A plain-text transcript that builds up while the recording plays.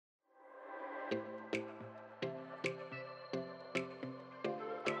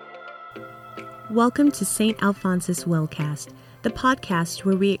Welcome to St. Alphonsus Wellcast, the podcast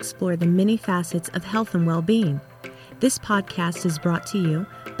where we explore the many facets of health and well-being. This podcast is brought to you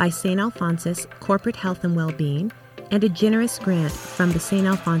by St. Alphonsus Corporate Health and Wellbeing and a generous grant from the St.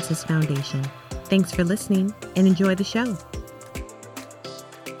 Alphonsus Foundation. Thanks for listening and enjoy the show.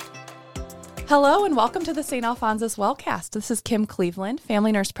 Hello and welcome to the St. Alphonsus Wellcast. This is Kim Kleaveland,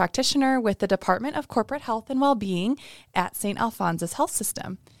 family nurse practitioner with the Department of Corporate Health and Wellbeing at St. Alphonsus Health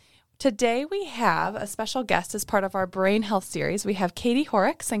System. Today we have a special guest as part of our Brain Health series. We have Katy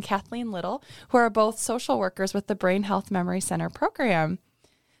Hoorocks and Kathleen Little, who are both social workers with the Brain Health Memory Center program.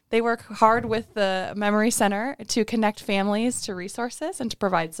 They work hard with the Memory Center to connect families to resources and to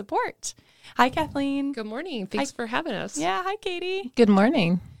provide support. Hi, Kathleen. Good morning. Thanks for having us. Yeah, hi, Katy. Good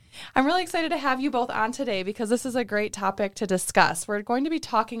morning. I'm really excited to have you both on today because this is a great topic to discuss. We're going to be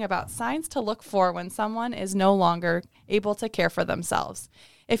talking about signs to look for when someone is no longer able to care for themselves.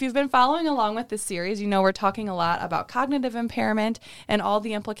 If you've been following along with this series, you know we're talking a lot about cognitive impairment and all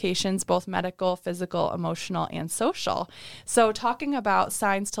the implications, both medical, physical, emotional, and social. So talking about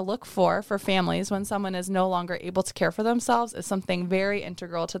signs to look for families when someone is no longer able to care for themselves is something very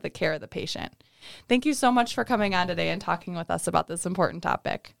integral to the care of the patient. Thank you so much for coming on today and talking with us about this important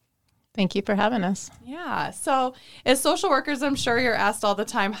topic. Thank you for having us. Yeah. So as social workers, I'm sure you're asked all the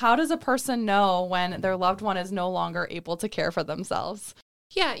time, how does a person know when their loved one is no longer able to care for themselves?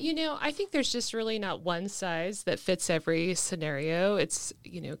 Yeah, I think there's just really not one size that fits every scenario. It's,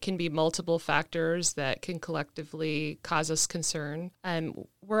 can be multiple factors that can collectively cause us concern.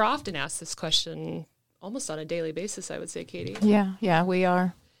 We're often asked this question almost on a daily basis, I would say, Katy. Yeah, we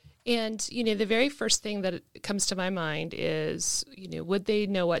are. And, the very first thing that comes to my mind is, would they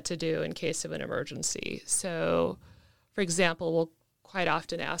know what to do in case of an emergency? So, for example, we'll quite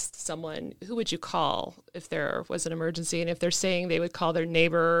often ask someone, who would you call if there was an emergency? And if they're saying they would call their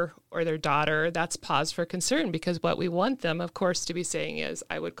neighbor or their daughter, that's pause for concern, because what we want them, of course, to be saying is,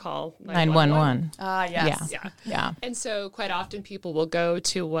 I would call 911. Yes. Yeah. And so quite often people will go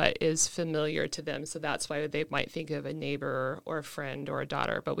to what is familiar to them. So that's why they might think of a neighbor or a friend or a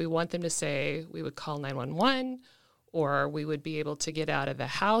daughter. But we want them to say, we would call 911. Or we would be able to get out of the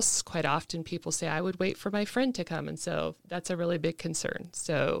house. Quite often people say, I would wait for my friend to come. And so that's a really big concern.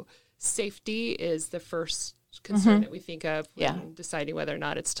 So safety is the first concern that we think of when deciding whether or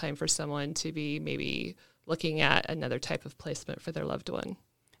not it's time for someone to be maybe looking at another type of placement for their loved one.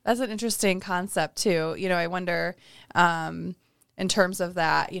 That's an interesting concept, too. I wonder in terms of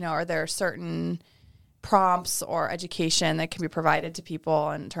that, are there certain prompts or education that can be provided to people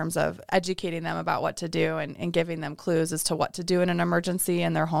in terms of educating them about what to do and giving them clues as to what to do in an emergency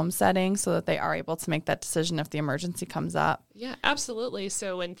in their home setting so that they are able to make that decision if the emergency comes up? Yeah, absolutely.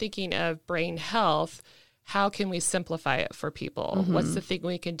 So when thinking of brain health, how can we simplify it for people? What's the thing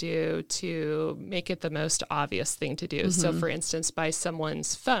we can do to make it the most obvious thing to do? So for instance, by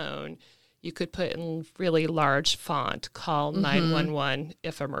someone's phone, you could put in really large font, call 911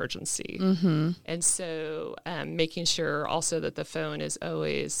 if emergency. And so making sure also that the phone is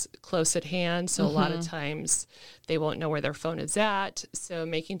always close at hand. So a lot of times they won't know where their phone is at. So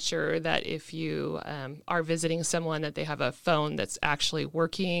making sure that if you are visiting someone, that they have a phone that's actually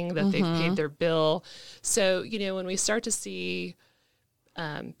working, that they've paid their bill. So, when we start to see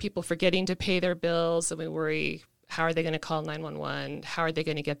people forgetting to pay their bills and we worry, how are they going to call 911? How are they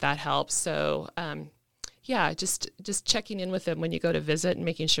going to get that help? So, just checking in with them when you go to visit and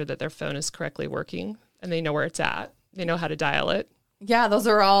making sure that their phone is correctly working and they know where it's at. They know how to dial it. Yeah, those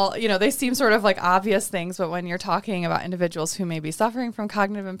are all, they seem sort of like obvious things, but when you're talking about individuals who may be suffering from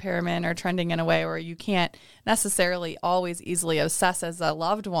cognitive impairment or trending in a way where you can't necessarily always easily assess as a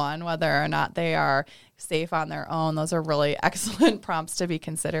loved one whether or not they are safe on their own, those are really excellent prompts to be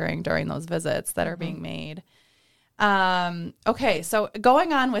considering during those visits that are being made. Okay, so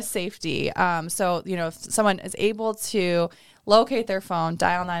going on with safety, if someone is able to locate their phone,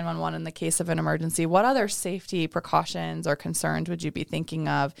 dial 911 in the case of an emergency, what other safety precautions or concerns would you be thinking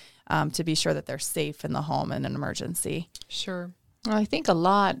of to be sure that they're safe in the home in an emergency? Sure. Well, I think a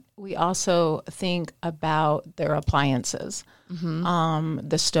lot, we also think about their appliances.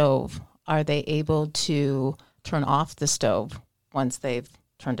 The stove, are they able to turn off the stove once they've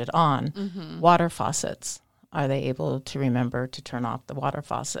turned it on? Water faucets. Are they able to remember to turn off the water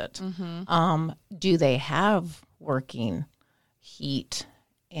faucet? Do they have working heat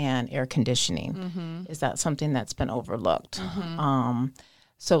and air conditioning? Is that something that's been overlooked?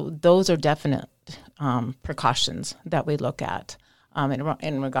 So those are definite precautions that we look at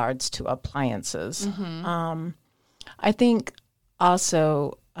in regards to appliances. I think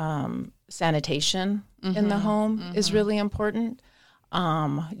also sanitation in the home is really important.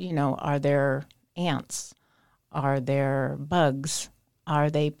 Are there ants? Are there bugs? Are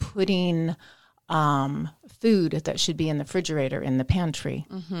they putting food that should be in the refrigerator in the pantry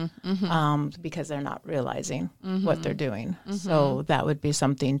because they're not realizing what they're doing? So that would be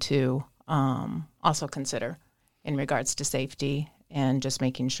something to also consider in regards to safety and just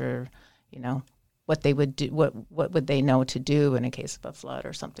making sure, what they would do, what would they know to do in a case of a flood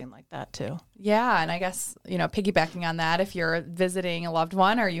or something like that too. Yeah. And I guess, piggybacking on that, if you're visiting a loved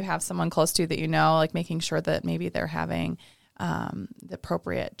one or you have someone close to you that like making sure that maybe they're having the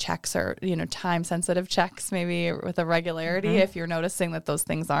appropriate checks or, time sensitive checks, maybe with a regularity, if you're noticing that those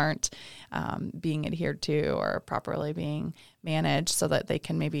things aren't being adhered to or properly being managed, so that they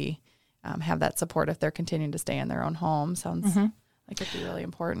can maybe have that support if they're continuing to stay in their own home. Sounds like it'd be really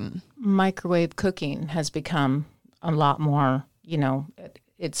important. Microwave cooking has become a lot more,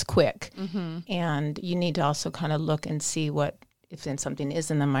 it's quick. And you need to also kind of look and see if something is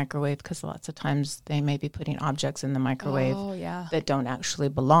in the microwave, because lots of times they may be putting objects in the microwave that don't actually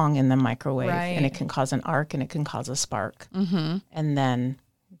belong in the microwave. Right. And it can cause an arc and it can cause a spark. And then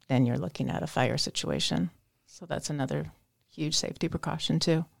you're looking at a fire situation. So that's another huge safety precaution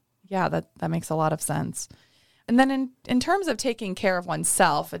too. Yeah, that makes a lot of sense. And then in terms of taking care of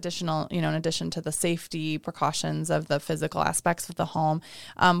oneself, in addition to the safety precautions of the physical aspects of the home,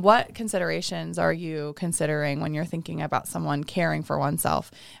 what considerations are you considering when you're thinking about someone caring for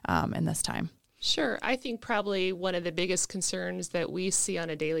oneself in this time? Sure. I think probably one of the biggest concerns that we see on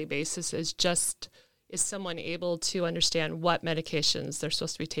a daily basis is someone able to understand what medications they're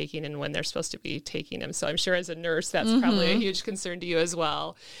supposed to be taking and when they're supposed to be taking them. So I'm sure as a nurse, that's probably a huge concern to you as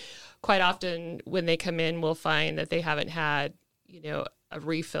well. Quite often when they come in, we'll find that they haven't had, a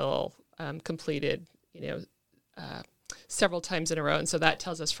refill completed, several times in a row. And so that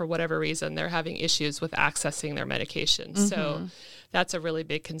tells us for whatever reason, they're having issues with accessing their medication. So that's a really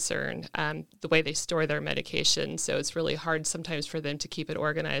big concern, the way they store their medication. So it's really hard sometimes for them to keep it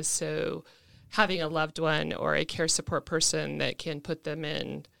organized. So having a loved one or a care support person that can put them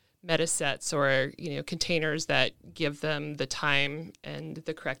in medisets or, containers that give them the time and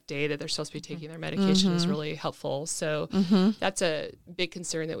the correct day that they're supposed to be taking their medication is really helpful. So that's a big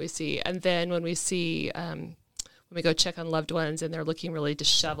concern that we see. And then when we see, when we go check on loved ones and they're looking really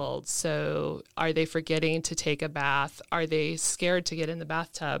disheveled, so are they forgetting to take a bath? Are they scared to get in the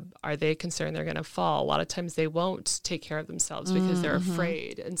bathtub? Are they concerned they're going to fall? A lot of times they won't take care of themselves because they're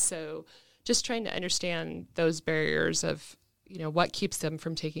afraid. And so just trying to understand those barriers of, what keeps them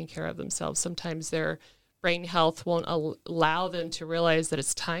from taking care of themselves. Sometimes their brain health won't allow them to realize that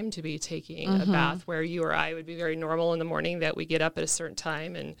it's time to be taking a bath, where you or I would be very normal in the morning that we get up at a certain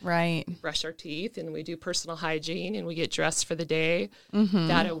time and brush our teeth and we do personal hygiene and we get dressed for the day.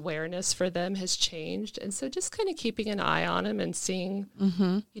 That awareness for them has changed. And so just kind of keeping an eye on them and seeing,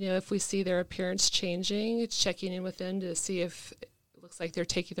 if we see their appearance changing, checking in with them to see if it looks like they're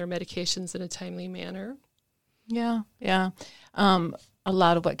taking their medications in a timely manner. Yeah. A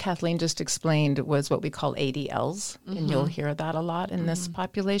lot of what Kathleen just explained was what we call ADLs, and you'll hear that a lot in this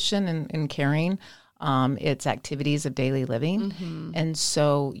population and in caring. It's activities of daily living, and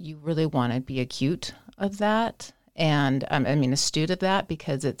so you really want to be acute of that, and astute of that,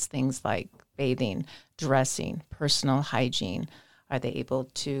 because it's things like bathing, dressing, personal hygiene. Are they able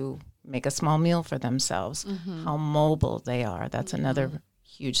to make a small meal for themselves? How mobile they are. That's another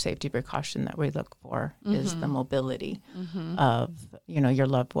huge safety precaution that we look for is the mobility of, your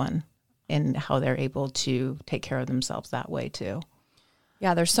loved one and how they're able to take care of themselves that way too.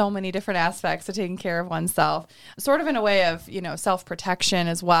 Yeah, there's so many different aspects of taking care of oneself, sort of in a way of, self-protection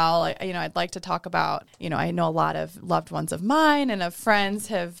as well. I'd like to talk about, I know a lot of loved ones of mine and of friends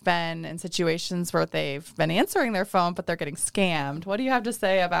have been in situations where they've been answering their phone, but they're getting scammed. What do you have to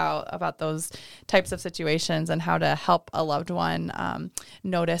say about those types of situations and how to help a loved one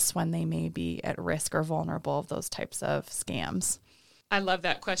notice when they may be at risk or vulnerable of those types of scams? I love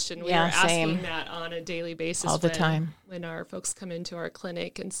that question. We are asking that on a daily basis all the time when our folks come into our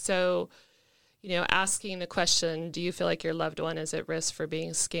clinic. And so, asking the question, do you feel like your loved one is at risk for being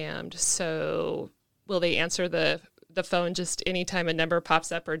scammed? So will they answer the phone just anytime a number pops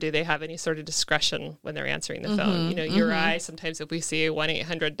up, or do they have any sort of discretion when they're answering the phone? You or I, sometimes if we see a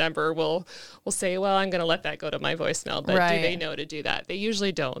 1-800 number, we'll say, well, I'm going to let that go to my voicemail. But do they know to do that? They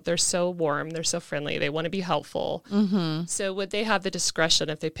usually don't. They're so warm. They're so friendly. They want to be helpful. So would they have the discretion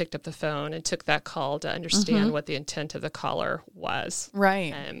if they picked up the phone and took that call to understand what the intent of the caller was?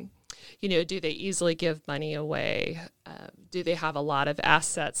 Right. Do they easily give money away? Do they have a lot of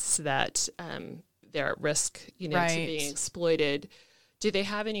assets that they're at risk, to being exploited? do they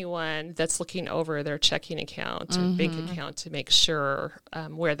have anyone that's looking over their checking account or bank account to make sure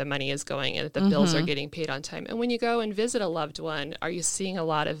where the money is going and that the bills are getting paid on time? And when you go and visit a loved one, are you seeing a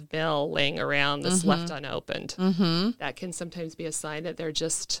lot of mail laying around that's left unopened? That can sometimes be a sign that they're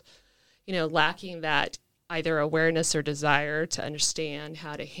just, lacking that either awareness or desire to understand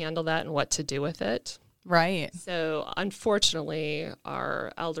how to handle that and what to do with it. Right. So unfortunately,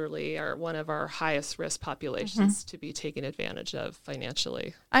 our elderly are one of our highest risk populations to be taken advantage of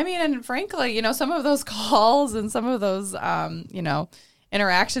financially. I mean, and frankly, some of those calls and some of those,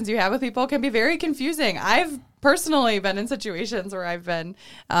 interactions you have with people can be very confusing. I've personally been in situations where I've been,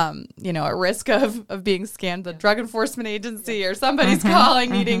 at risk of being scammed. The Drug Enforcement Agency or somebody's calling,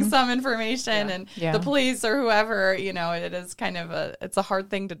 needing some information, and the police or whoever. It is kind of it's a hard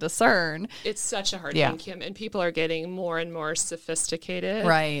thing to discern. It's such a hard thing, Kim, and people are getting more and more sophisticated.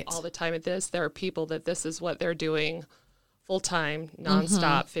 Right. All the time at this. There are people that this is what they're doing full time,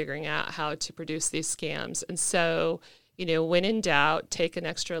 nonstop, figuring out how to produce these scams, and so. When in doubt, take an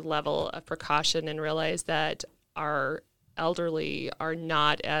extra level of precaution and realize that our elderly are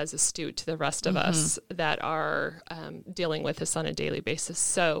not as astute to the rest of us that are dealing with this on a daily basis.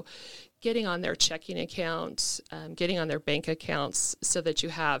 So getting on their checking accounts, getting on their bank accounts so that you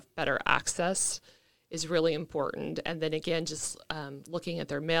have better access is really important. And then again, just looking at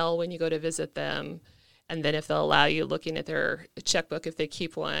their mail when you go to visit them. And then if they'll allow you, looking at their checkbook if they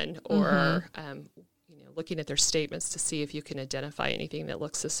keep one, or looking at their statements to see if you can identify anything that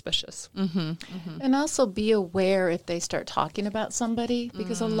looks suspicious. And also be aware if they start talking about somebody,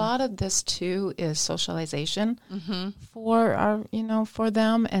 because a lot of this too is socialization for our, for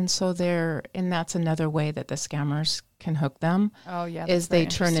them. And so that's another way that the scammers can hook them. Oh yeah. Is they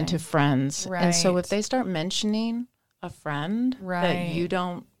turn into friends. Right. And so if they start mentioning a friend that you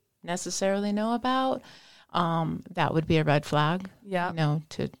don't necessarily know about, that would be a red flag,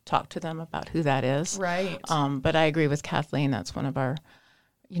 to talk to them about who that is. Right. But I agree with Kathleen. That's one of our,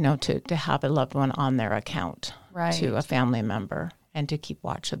 to have a loved one on their account to a family member and to keep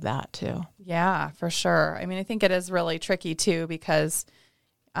watch of that too. Yeah, for sure. I mean, I think it is really tricky too, because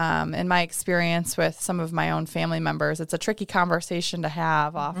in my experience with some of my own family members, it's a tricky conversation to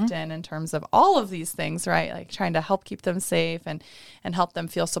have often in terms of all of these things, right? Like trying to help keep them safe and help them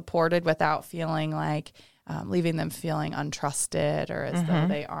feel supported without feeling like, leaving them feeling untrusted or as though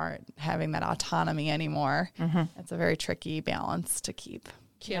they aren't having that autonomy anymore. It's a very tricky balance to keep.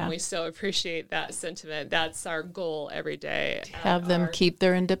 Kim, we so appreciate that sentiment. That's our goal every day. Have them keep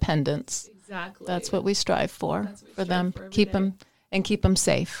their independence. Exactly. That's what we strive for them. Keep them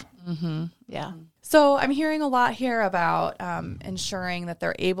safe. Yeah. So I'm hearing a lot here about ensuring that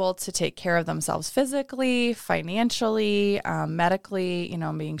they're able to take care of themselves physically, financially, medically,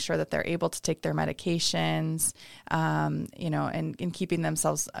 being sure that they're able to take their medications, and keeping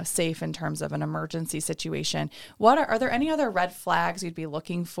themselves safe in terms of an emergency situation. Are there any other red flags you'd be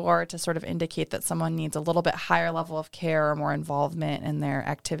looking for to sort of indicate that someone needs a little bit higher level of care or more involvement in their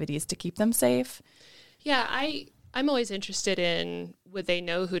activities to keep them safe? Yeah, I'm always interested in, would they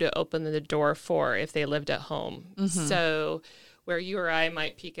know who to open the door for if they lived at home? So where you or I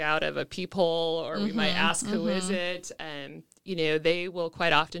might peek out of a peephole or we might ask, who is it? And, they will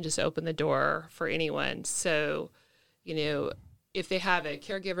quite often just open the door for anyone. So, if they have a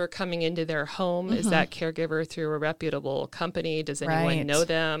caregiver coming into their home, is that caregiver through a reputable company? Does anyone know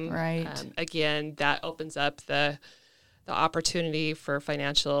them? Right. Again, that opens up the opportunity for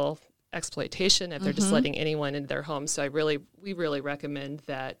financial exploitation if they're just letting anyone into their home. So we really recommend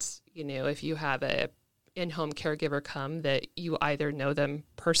that, if you have a in-home caregiver come, that you either know them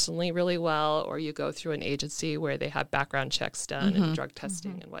personally really well, or you go through an agency where they have background checks done and drug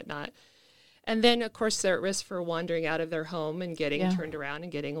testing and whatnot. And then, of course, they're at risk for wandering out of their home and getting turned around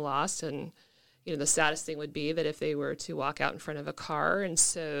and getting lost. And the saddest thing would be that if they were to walk out in front of a car. And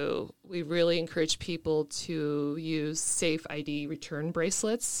so we really encourage people to use safe ID return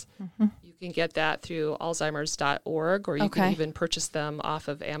bracelets. You can get that through alzheimers.org, or you can even purchase them off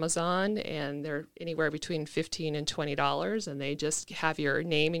of Amazon, and they're anywhere between $15 and $20, and they just have your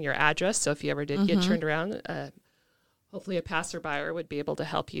name and your address. So if you ever did get turned around, hopefully a passerby would be able to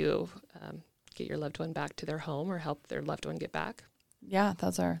help you get your loved one back to their home or help their loved one get back. Yeah,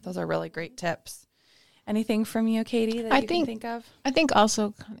 those are really great tips. Anything from you, Katie, that you can think of? I think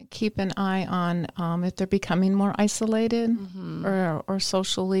also kind of keep an eye on if they're becoming more isolated or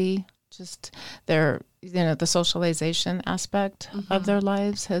socially, just the socialization aspect of their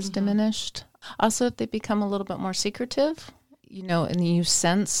lives has diminished. Also, if they become a little bit more secretive, and you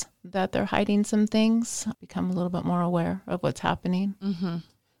sense that they're hiding some things, become a little bit more aware of what's happening.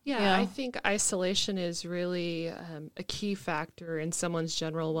 Yeah, I think isolation is really a key factor in someone's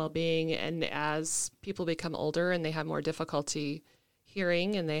general well-being. And as people become older and they have more difficulty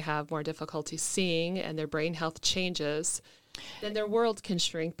hearing and they have more difficulty seeing and their brain health changes, then their world can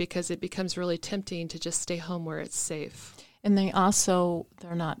shrink because it becomes really tempting to just stay home where it's safe. And they also,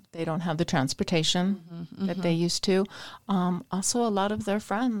 they don't have the transportation that they used to. Also, a lot of their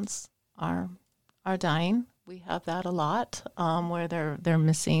friends are dying. We have that a lot where they're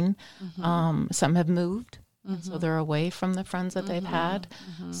missing. Some have moved, so they're away from the friends that they've had.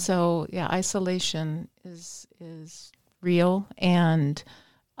 So yeah, isolation is real. And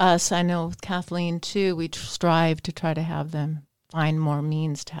us, I know with Kathleen too, we strive to try to have them find more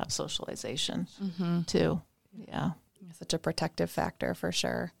means to have socialization too. Yeah. Such a protective factor for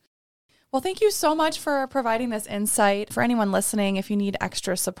sure. Well, thank you so much for providing this insight. For anyone listening, if you need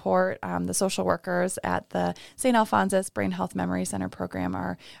extra support, the social workers at the St. Alphonsus Brain Health Memory Center program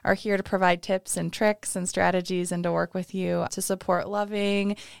are here to provide tips and tricks and strategies and to work with you to support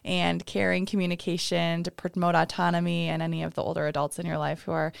loving and caring communication, to promote autonomy and any of the older adults in your life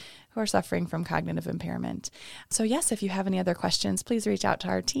who are suffering from cognitive impairment. So yes, if you have any other questions, please reach out to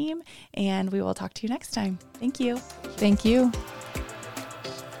our team and we will talk to you next time. Thank you. Thank you.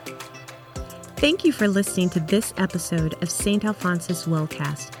 Thank you for listening to this episode of St. Alphonsus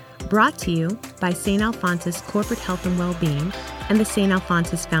Wellcast, brought to you by St. Alphonsus Corporate Health and Wellbeing and the St.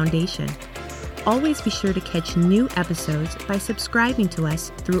 Alphonsus Foundation. Always be sure to catch new episodes by subscribing to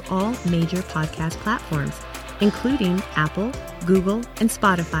us through all major podcast platforms, including Apple, Google, and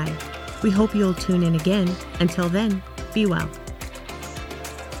Spotify. We hope you'll tune in again. Until then, be well.